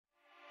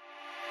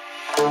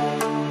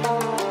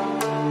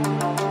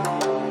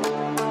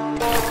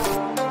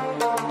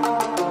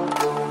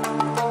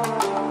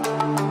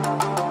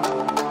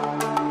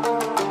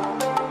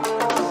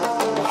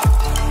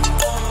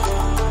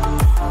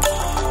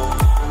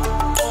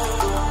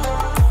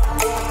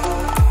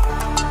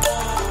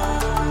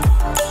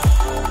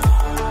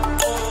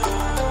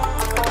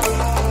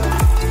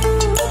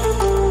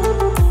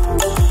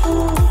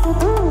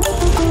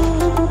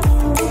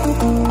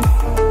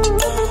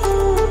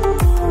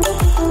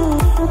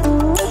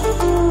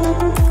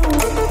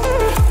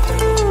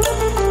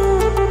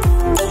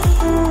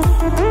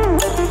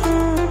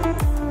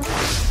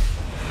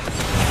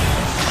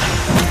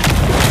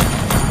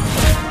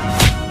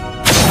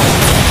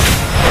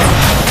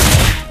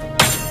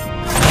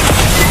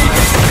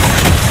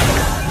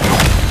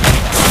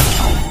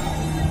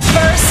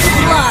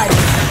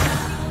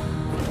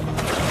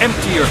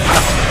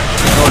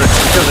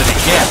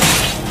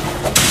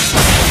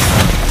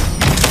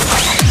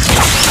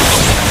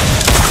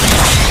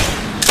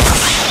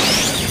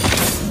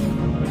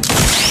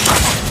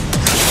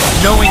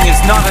Knowing is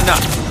not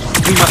enough.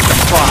 We must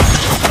apply.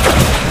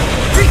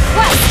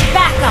 Request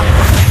backup!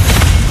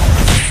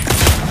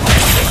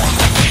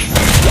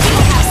 You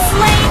have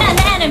slain an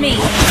enemy!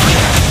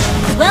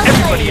 Well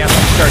Everybody played! has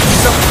to start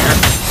somewhere.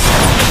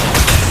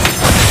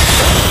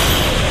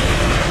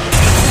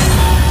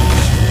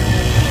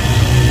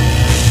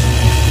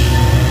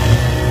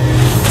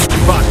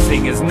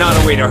 Boxing is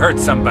not a way to hurt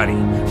somebody,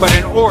 but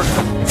an order.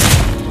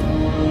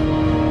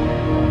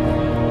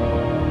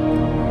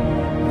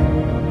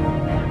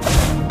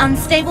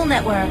 Unstable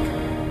network.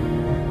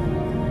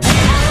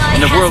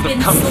 In the world of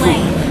Kung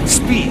Fu,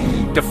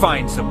 speed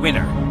defines the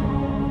winner.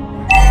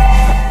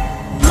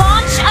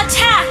 Launch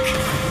attack!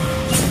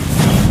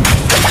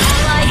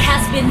 Ally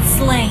has been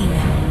slain.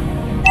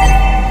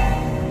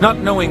 Not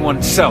knowing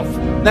oneself,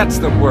 that's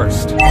the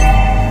worst.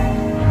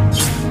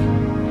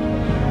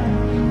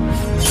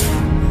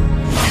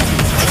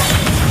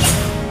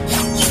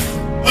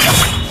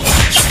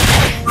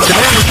 The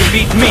man who can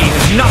beat me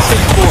is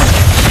nothing for me.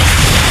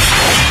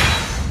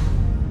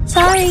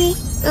 Sorry.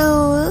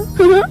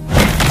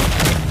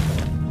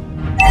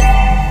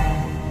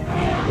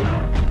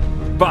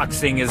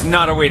 Boxing is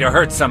not a way to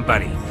hurt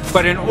somebody,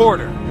 but an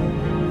order.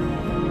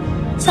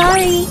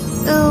 Sorry.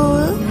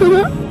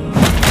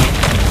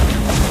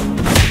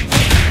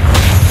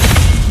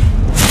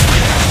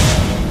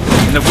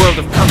 In the world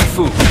of Kung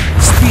Fu,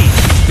 speed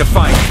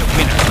defines the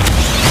winner.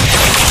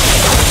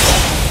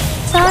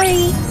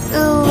 Sorry.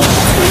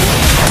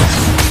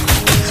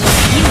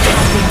 You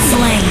have been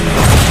slain.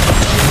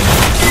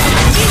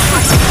 You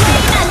have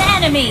slain an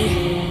enemy!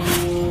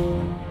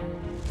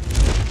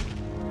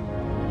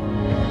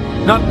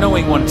 Not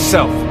knowing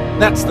oneself,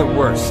 that's the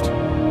worst.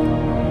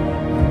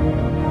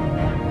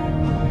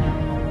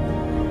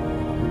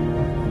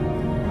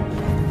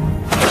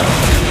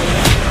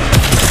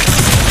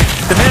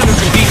 The man who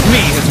can beat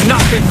me has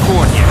not been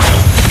born yet.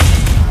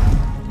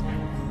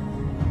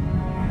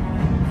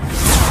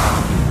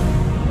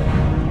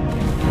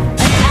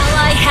 An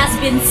ally has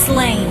been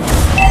slain.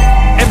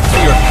 Empty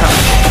your cup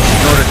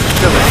in order to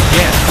fill it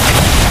again.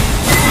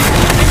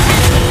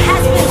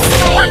 Has been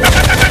slain.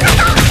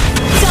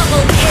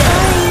 Double kill.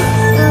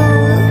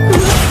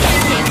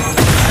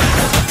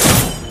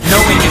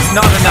 Knowing is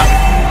not enough.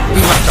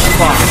 We must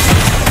apply.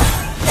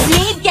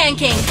 Need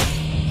ganking.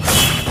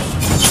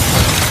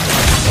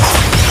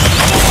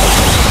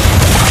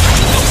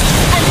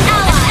 An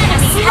ally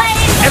has slain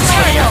the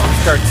Everybody has turtle.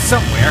 to start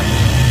somewhere.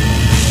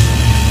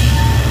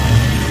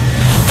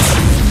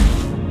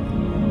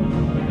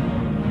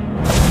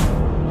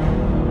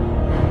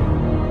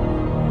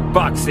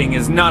 Boxing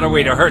is not a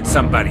way to hurt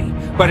somebody,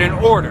 but an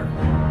order.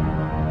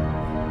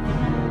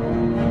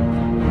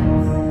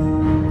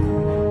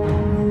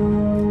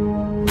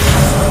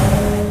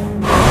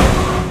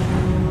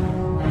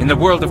 In the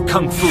world of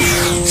Kung Fu,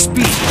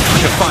 speed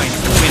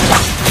defines the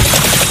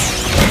winner.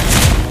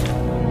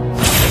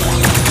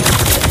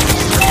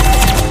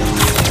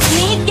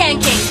 Need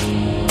ganking.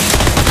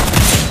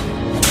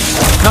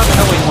 Not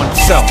knowing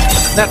oneself,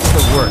 that's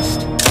the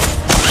worst.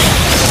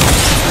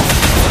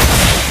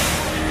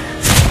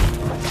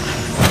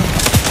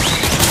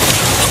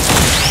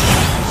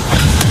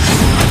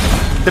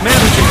 The man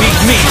who can beat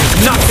me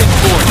has not been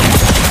born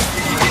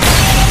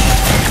yet.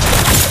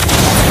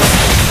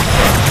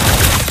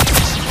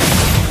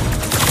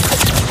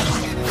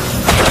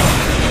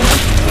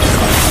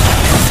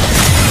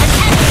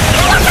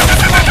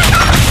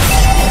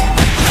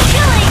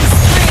 Killing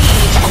spree.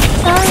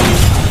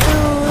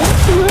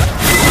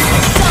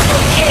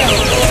 Double kill.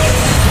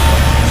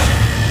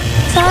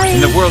 Sorry.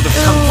 In the world of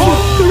Kung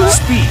Fu,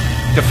 speed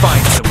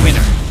defines the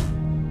winner.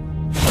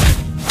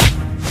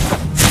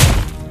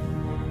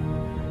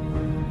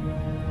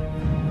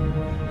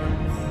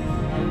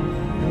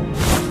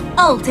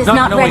 Ult is Not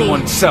not knowing ready.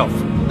 oneself,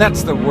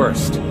 that's the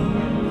worst.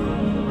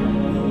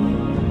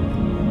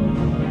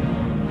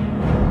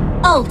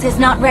 Ult is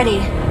not ready.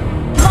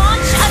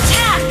 Launch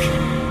attack!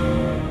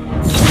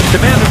 The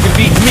man who can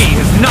beat me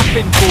has not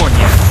been born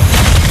yet.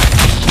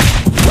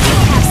 You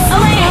have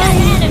slain an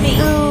enemy!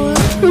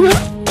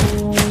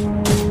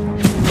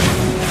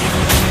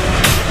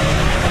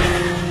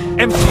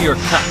 Empty your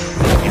cup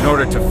in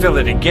order to fill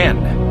it again.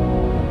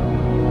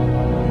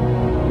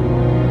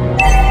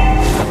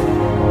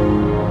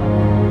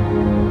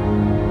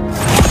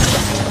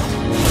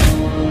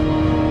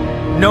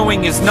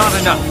 Knowing is not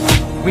enough.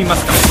 We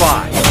must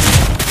apply.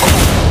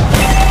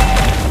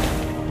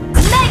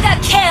 Mega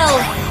kill!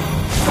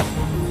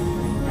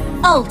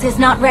 Ult is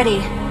not ready.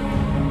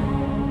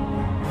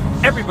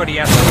 Everybody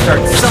has to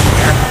start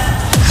somewhere.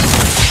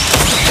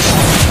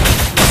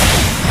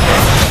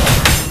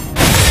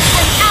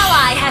 An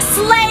ally has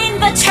slain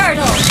the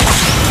turtle!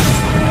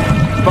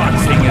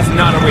 Boxing is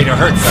not a way to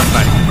hurt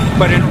somebody,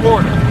 but an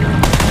order.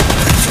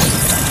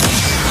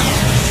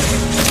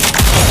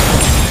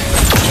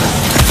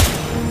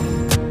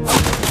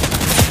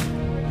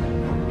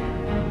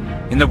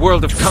 In the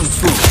world of Kung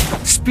Fu,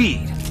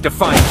 speed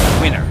defines the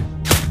winner.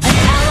 An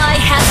ally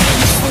has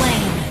been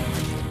slain.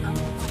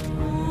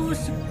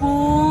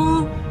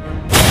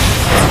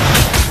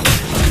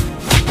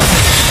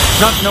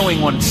 Not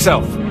knowing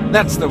oneself,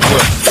 that's the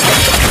worst.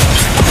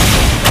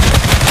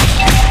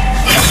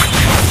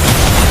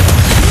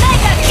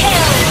 Mega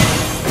kill!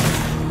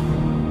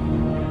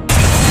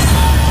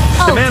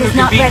 The man who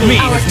can beat me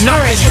has not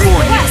been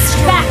born yet. Request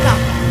backup!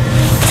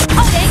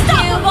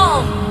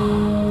 Unstoppable!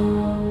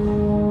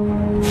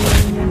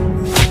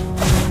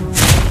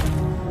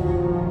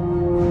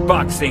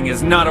 Boxing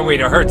is not a way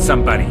to hurt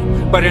somebody,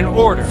 but an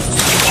order.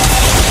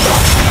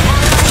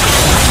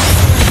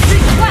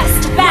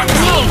 Request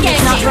backup! Need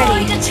ganking!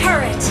 Destroy the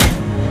turret!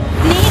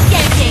 Need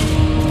ganking!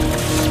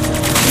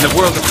 In the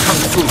world of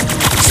Kung Fu,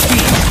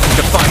 speed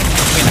defines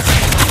the winner.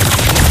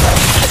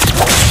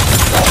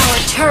 Our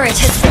turret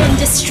has been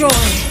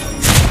destroyed.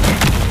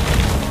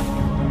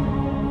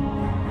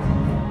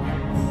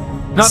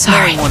 Not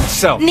knowing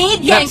oneself,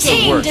 Need that's the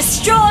ganking! worst.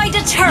 Destroyed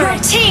a turret! Your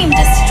team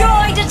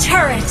destroyed a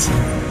turret!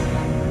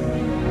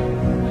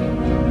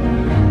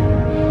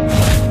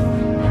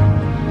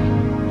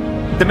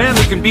 The man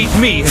who can beat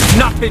me has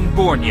not been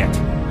born yet.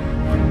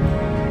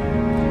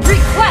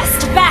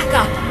 Request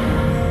backup!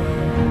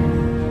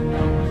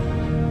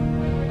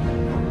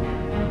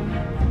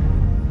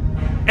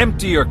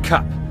 Empty your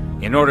cup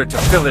in order to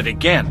fill it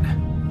again.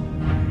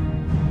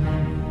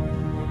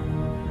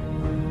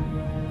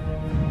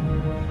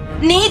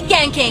 Need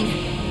ganking!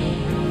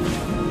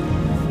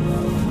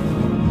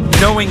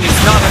 Knowing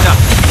is not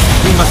enough.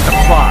 We must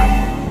apply.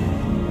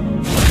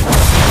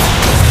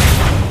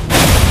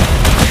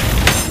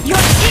 Your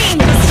team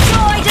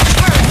destroyed a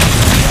turret!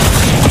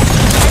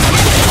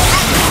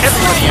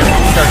 Everybody has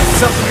to start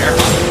somewhere.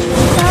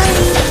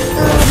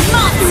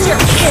 Monster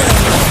kill!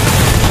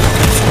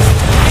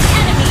 An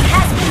enemy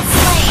has been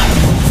slain!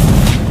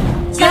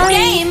 Good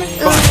game!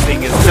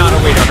 Boxing is not a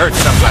way to hurt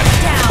somebody,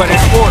 but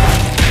an order.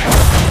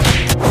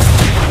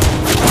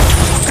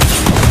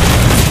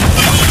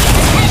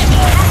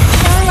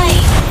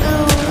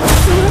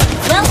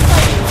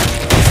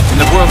 In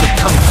the world of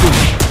Kung Fu,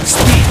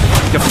 speed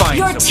defines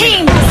Your the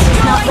team winner.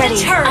 is not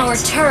ready. Our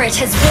turret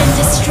has been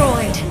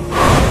destroyed.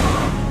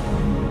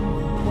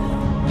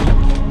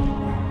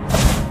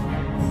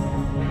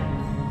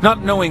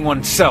 Not knowing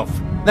oneself,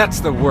 that's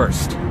the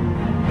worst.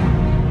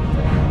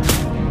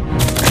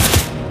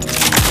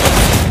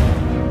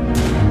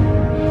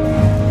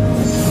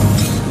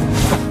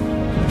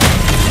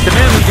 The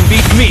man who can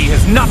beat me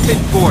has not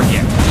been born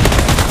yet.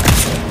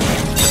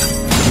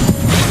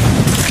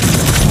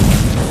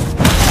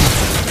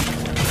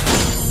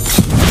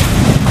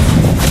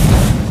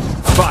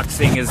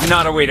 Boxing is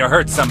not a way to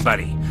hurt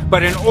somebody,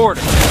 but an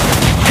order. An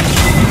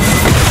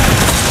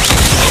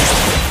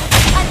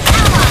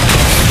ally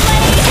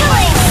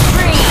killing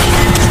spree.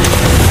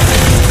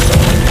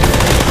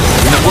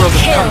 In the world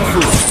of Kung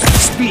Fu,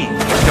 speed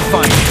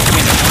defines the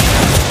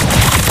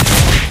winner.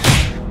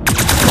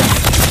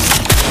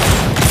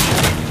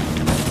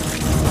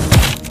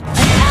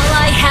 An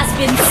ally has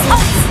been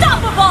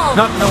unstoppable.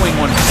 Not knowing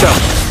oneself,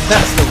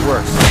 that's the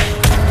worst.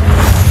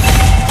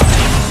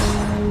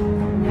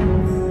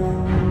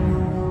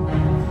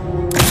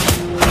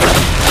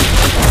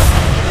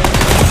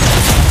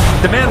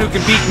 The man who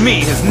can beat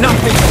me has not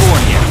been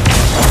born yet.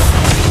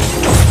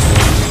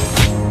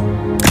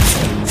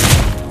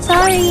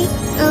 Sorry.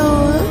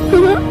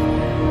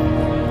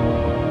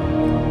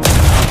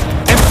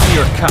 Empty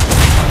your cup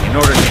in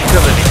order to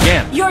fill it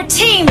again. Your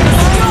team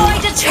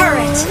destroyed a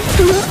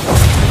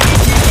turret.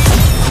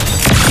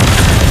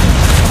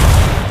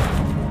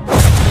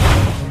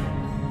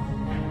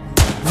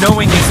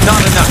 Knowing is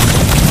not enough.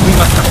 We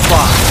must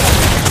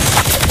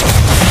apply.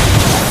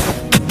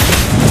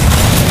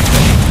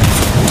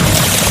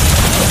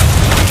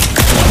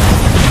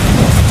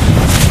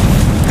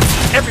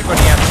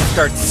 Everybody has to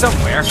start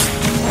somewhere.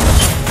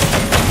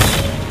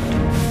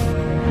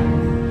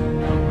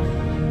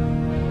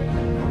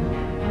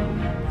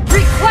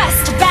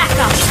 Request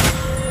backup.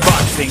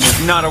 Boxing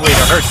is not a way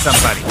to hurt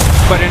somebody,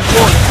 but an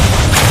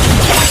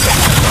order.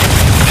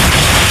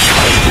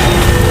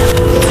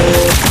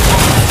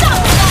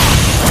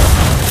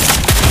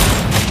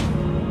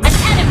 An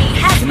enemy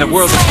has In the been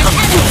world of slain. Kung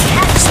Fu, Enemy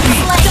has been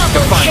speed slain. Double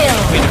defines the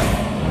kill.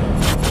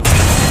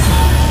 winner.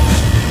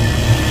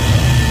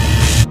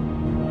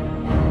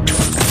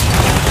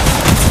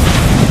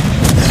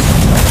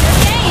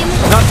 Game.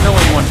 Not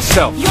knowing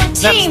oneself, Your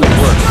that's team the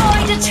worst.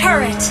 destroyed a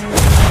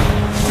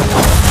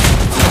turret.